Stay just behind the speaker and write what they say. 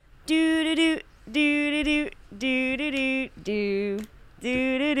do do do do do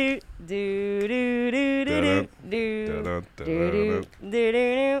do do do do do do do do.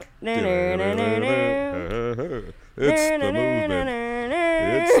 It's the movement.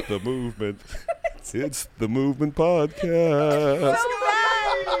 It's the movement. It's the movement podcast.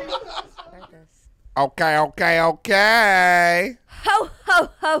 Okay. Ho ho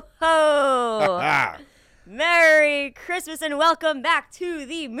ho ho! Merry Christmas and welcome back to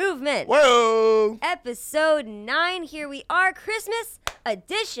the movement. Whoa. Episode 9. Here we are, Christmas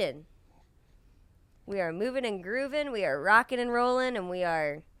edition. We are moving and grooving. We are rocking and rolling, and we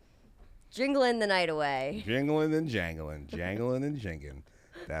are jingling the night away. Jingling and jangling, jangling and jingling.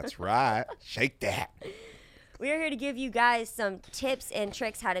 That's right. Shake that. We are here to give you guys some tips and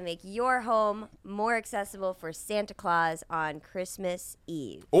tricks how to make your home more accessible for Santa Claus on Christmas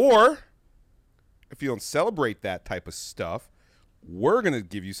Eve. Or, if you don't celebrate that type of stuff, we're going to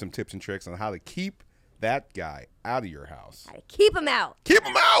give you some tips and tricks on how to keep that guy out of your house. How to keep him out. Keep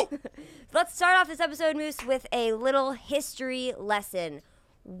him out! Let's start off this episode, Moose, with a little history lesson.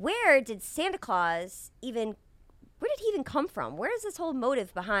 Where did Santa Claus where did he even come from? Where is this whole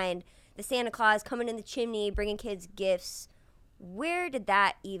motive behind the Santa Claus coming in the chimney, bringing kids gifts? Where did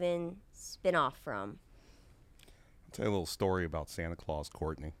that even spin off from? I'll tell you a little story about Santa Claus,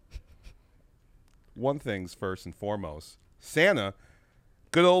 Courtney. One thing's first and foremost. Santa,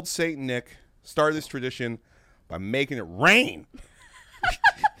 good old Saint Nick, started this tradition by making it rain.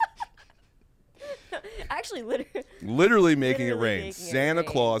 Actually, literally making it rain. making Santa it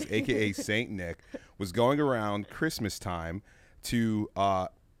rain. Claus, a.k.a. Saint Nick, was going around Christmas time to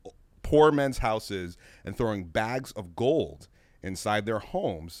poor men's houses and throwing bags of gold inside their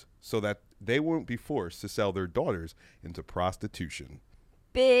homes so that they wouldn't be forced to sell their daughters into prostitution.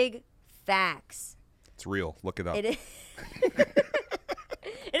 Big facts. It's real. Look it up. It is.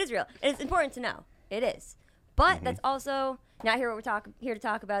 It is real. It's important to know. It is. But that's also not here what we're here to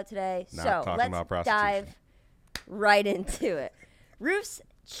talk about today. Not so talking let's about prostitution. dive right into it. Roofs,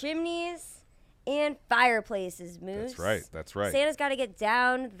 chimneys, and fireplaces, Moose. That's right. Santa's got to get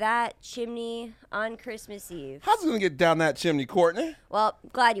down that chimney on Christmas Eve. How's it going to get down that chimney, Courtney? Well,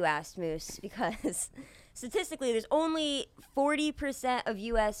 glad you asked, Moose, because statistically, there's only 40% of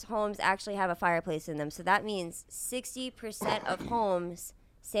U.S. homes actually have a fireplace in them. So that means 60% of homes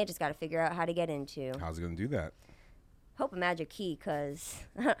Santa's got to figure out how to get into. How's it going to do that? Hope a magic key, because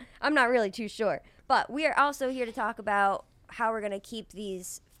I'm not really too sure. But we are also here to talk about how we're going to keep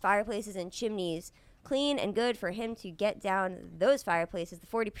these fireplaces and chimneys clean and good for him to get down those fireplaces, the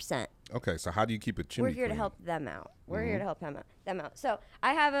 40%. Okay, so how do you keep a chimney We're here clean? to help them out. We're here to help them out. So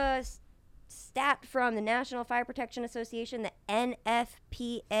I have a stat from the National Fire Protection Association, the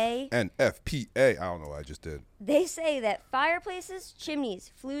NFPA. NFPA. I don't know what I just did. They say that fireplaces,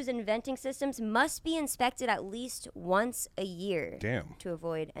 chimneys, flues, and venting systems must be inspected at least once a year. Damn. To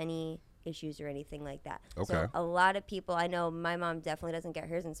avoid any issues or anything like that. Okay. So a lot of people, I know my mom definitely doesn't get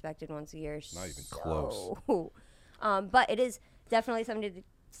hers inspected once a year. Not even close. But it is definitely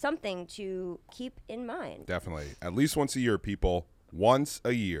something to keep in mind. Definitely. At least once a year, people. Once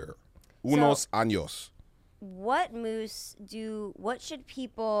a year. Unos años. What should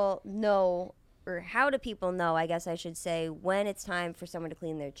people know, or how do people know, I guess I should say, when it's time for someone to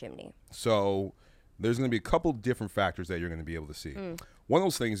clean their chimney? So there's going to be a couple different factors that you're going to be able to see. One of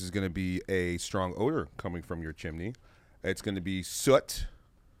those things is going to be a strong odor coming from your chimney. It's going to be soot.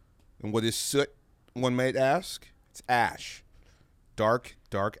 And what is soot, one might ask? It's ash. Dark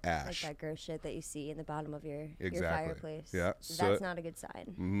ash. Like that gross shit that you see in the bottom of your fireplace. Yeah. That's not a good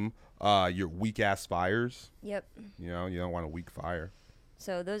sign. Your weak-ass fires. Yep. You don't want a weak fire.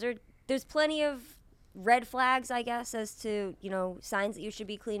 So there's plenty of red flags, I guess, as to, signs that you should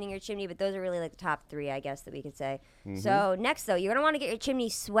be cleaning your chimney, but those are really like the top 3, I guess, that we could say. So next, though, you're going to want to get your chimney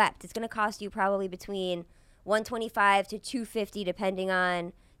swept. It's going to cost you probably between $125 to $250, depending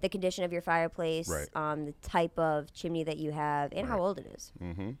on the condition of your fireplace, the type of chimney that you have, and how old it is.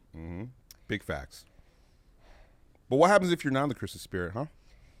 Big facts. But what happens if you're not in the Christmas spirit, huh?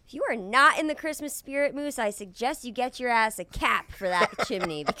 If you are not in the Christmas spirit, Moose, I suggest you get your ass a cap for that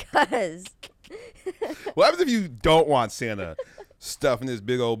chimney, because... What happens if you don't want Santa stuffing his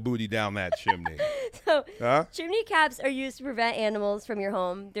big old booty down that chimney? So, chimney caps are used to prevent animals from your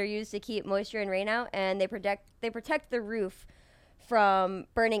home. They're used to keep moisture and rain out, and they protect the roof from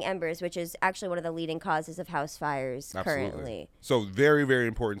burning embers, which is actually one of the leading causes of house fires currently. So very, very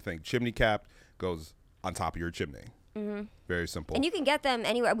important thing. Chimney cap goes on top of your chimney. Very simple. And you can get them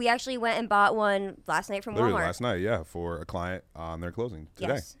anywhere. We actually went and bought one last night from Literally Walmart. last night, yeah, for a client on their closing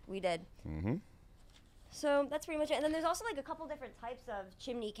today. Yes, we did. So that's pretty much it. And then there's also like a couple different types of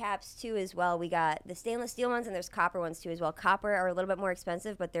chimney caps too as well. We got the stainless steel ones and there's copper ones too as well. Copper are a little bit more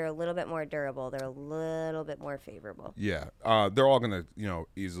expensive, but they're a little bit more durable. They're a little bit more favorable. Yeah. They're all going to,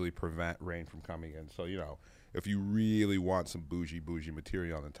 easily prevent rain from coming in. So, if you really want some bougie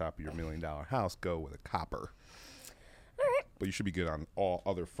material on the top of your $1 million house, go with a copper. All right. But you should be good on all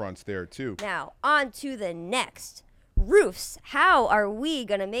other fronts there too. Now, on to the next. Roofs. How are we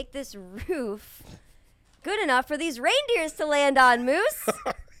going to make this roof good enough for these reindeers to land on, Moose?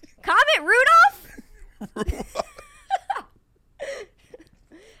 Comet Rudolph?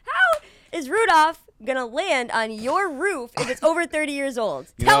 How is Rudolph going to land on your roof if it's over 30 years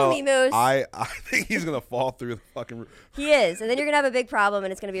old? Tell me, Moose. I think he's going to fall through the fucking roof. He is. And then you're going to have a big problem,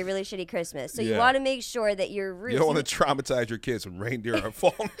 and it's going to be a really shitty Christmas. So you want to make sure that your roof... You don't want to traumatize your kids when reindeer are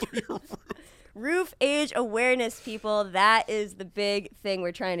falling through your roof. Roof age awareness, people. That is the big thing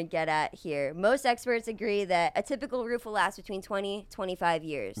we're trying to get at here. Most experts agree that a typical roof will last between 20-25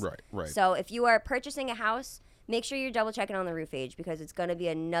 years. Right. So if you are purchasing a house, make sure you're double checking on the roof age because it's going to be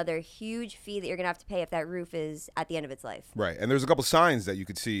another huge fee that you're going to have to pay if that roof is at the end of its life. Right. And there's a couple signs that you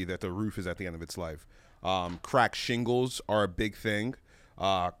could see that the roof is at the end of its life. Cracked shingles are a big thing.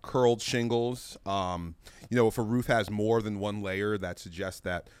 Curled shingles. If a roof has more than one layer, that suggests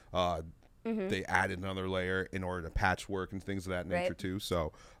that they added another layer in order to patchwork and things of that nature too.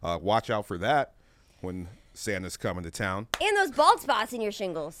 So watch out for that when Santa's coming to town. And those bald spots in your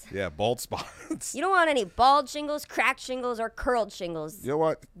shingles. Yeah, bald spots. You don't want any bald shingles, cracked shingles, or curled shingles. You know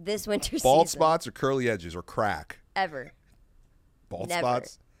what? This winter season. Bald spots or curly edges or crack. Ever. Bald Never.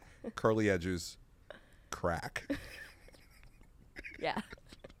 spots, curly edges, crack. Yeah.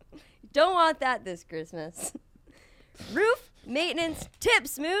 Don't want that this Christmas. Roof maintenance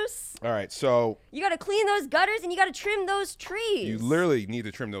tips, Moose. All right, so you got to clean those gutters and you got to trim those trees. You literally need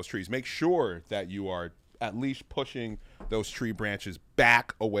to trim those trees. Make sure that you are at least pushing those tree branches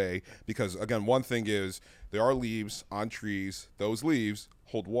back away because, again, one thing is there are leaves on trees. Those leaves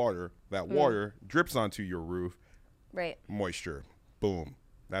hold water. That water drips onto your roof. Right. Moisture. Boom.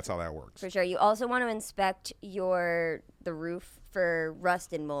 That's how that works. For sure. You also want to inspect the roof for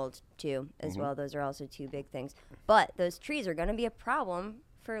rust and mold too, as well. Those are also two big things. But those trees are going to be a problem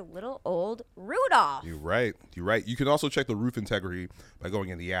for little old Rudolph. You're right. You can also check the roof integrity by going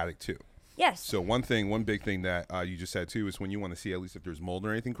in the attic too. Yes. So one big thing that you just said too is when you want to see at least if there's mold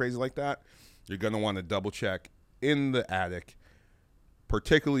or anything crazy like that, you're going to want to double check in the attic,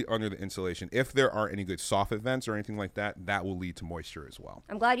 particularly under the insulation. If there are any good soffit vents or anything like that, that will lead to moisture as well.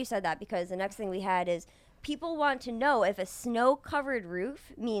 I'm glad you said that because the next thing we had is people want to know if a snow-covered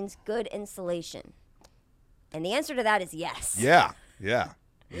roof means good insulation. And the answer to that is yes. Yeah.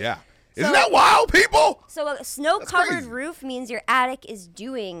 Isn't that wild, people? So a snow-covered roof means your attic is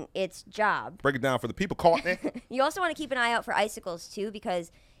doing its job. Break it down for the people, Courtney. You also want to keep an eye out for icicles, too,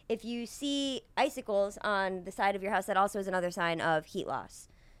 because if you see icicles on the side of your house, that also is another sign of heat loss.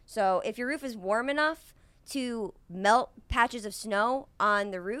 So if your roof is warm enough to melt patches of snow on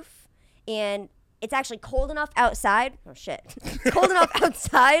the roof and it's actually cold enough outside. Oh, shit. It's cold enough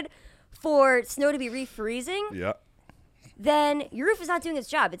outside for snow to be refreezing. Yeah. Then your roof is not doing its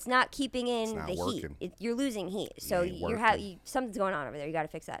job. It's not keeping in the working. heat. You're losing heat. So something's going on over there. You got to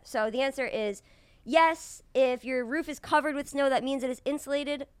fix that. So the answer is yes. If your roof is covered with snow, that means it is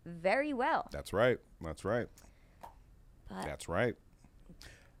insulated very well. That's right. But That's right.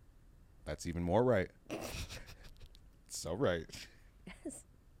 That's even more right. So right. Yes.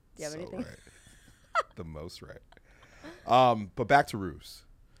 Do you have anything? Right. The most right. But back to roofs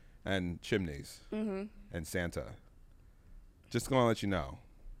and chimneys and Santa. Just going to let you know,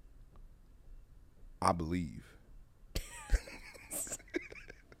 I believe.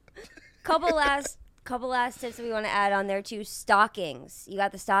 Couple last tips that we want to add on there too. Stockings. You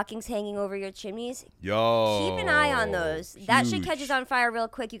got the stockings hanging over your chimneys. Yo. Keep an eye on those. That shit catches on fire real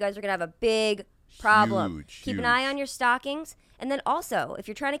quick. You guys are going to have a big problem. Keep an eye on your stockings. And then also, if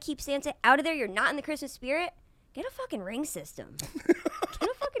you're trying to keep Santa out of there, you're not in the Christmas spirit, get a fucking ring system.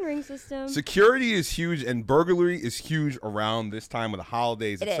 Security is huge and burglary is huge around this time of the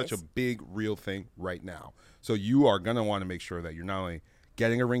holidays. It's such a big, real thing right now. So you are going to want to make sure that you're not only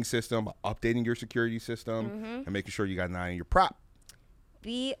getting a ring system, but updating your security system and making sure you got an eye on your prop.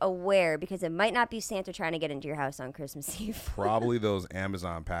 Be aware because it might not be Santa trying to get into your house on Christmas Eve. Probably those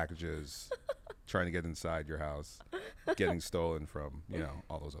Amazon packages trying to get inside your house, getting stolen from,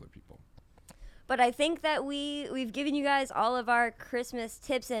 all those other people. But I think that we've given you guys all of our Christmas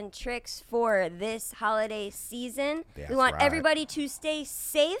tips and tricks for this holiday season. We want everybody to stay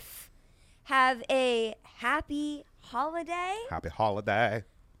safe. Have a happy holiday. Happy holiday.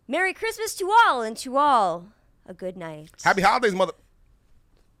 Merry Christmas to all, and to all, a good night. Happy holidays, mother.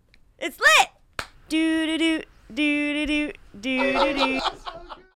 It's lit. Do do do do do do do do.